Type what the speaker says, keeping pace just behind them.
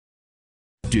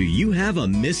Do you have a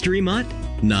mystery mutt?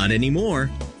 Not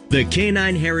anymore. The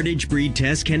Canine Heritage Breed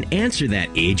Test can answer that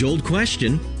age-old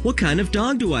question, what kind of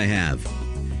dog do I have?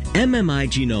 MMI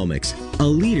Genomics, a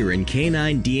leader in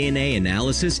canine DNA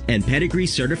analysis and pedigree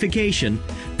certification,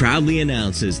 proudly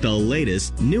announces the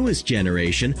latest, newest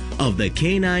generation of the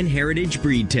Canine Heritage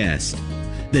Breed Test.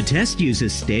 The test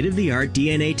uses state-of-the-art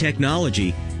DNA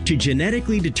technology to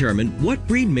genetically determine what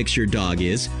breed mix your dog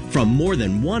is from more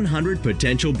than 100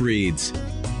 potential breeds.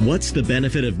 What's the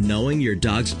benefit of knowing your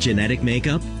dog's genetic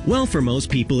makeup? Well, for most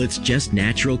people, it's just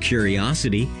natural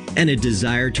curiosity and a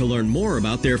desire to learn more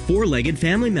about their four-legged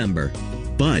family member.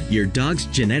 But your dog's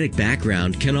genetic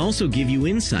background can also give you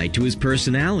insight to his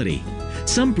personality.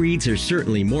 Some breeds are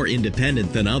certainly more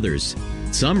independent than others.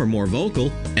 Some are more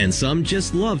vocal, and some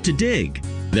just love to dig.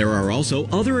 There are also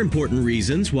other important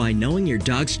reasons why knowing your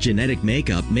dog's genetic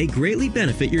makeup may greatly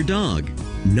benefit your dog.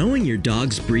 Knowing your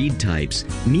dog's breed types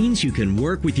means you can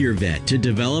work with your vet to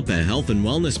develop a health and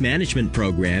wellness management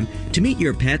program to meet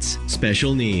your pet's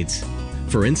special needs.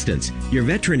 For instance, your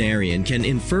veterinarian can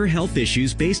infer health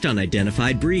issues based on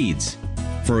identified breeds.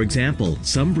 For example,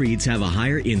 some breeds have a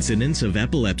higher incidence of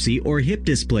epilepsy or hip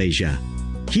dysplasia.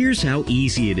 Here's how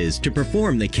easy it is to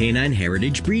perform the Canine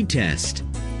Heritage Breed Test.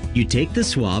 You take the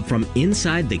swab from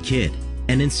inside the kit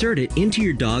and insert it into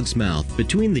your dog's mouth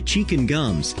between the cheek and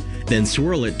gums, then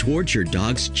swirl it towards your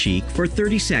dog's cheek for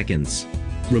 30 seconds.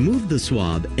 Remove the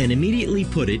swab and immediately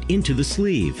put it into the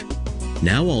sleeve.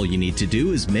 Now all you need to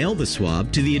do is mail the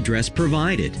swab to the address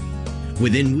provided.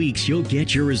 Within weeks, you'll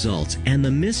get your results and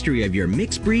the mystery of your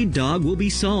mixed breed dog will be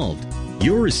solved.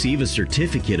 You'll receive a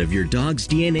certificate of your dog's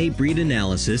DNA breed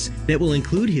analysis that will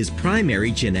include his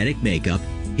primary genetic makeup,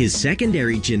 his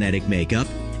secondary genetic makeup,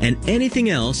 and anything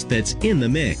else that's in the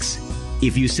mix.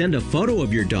 If you send a photo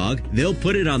of your dog, they'll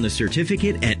put it on the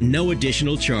certificate at no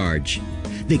additional charge.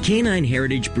 The Canine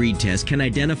Heritage Breed Test can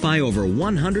identify over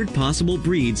 100 possible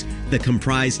breeds that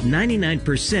comprise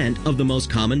 99% of the most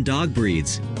common dog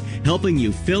breeds, helping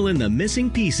you fill in the missing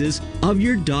pieces of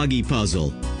your doggy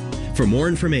puzzle. For more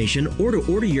information or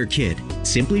to order your kit,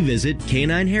 simply visit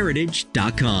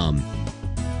canineheritage.com.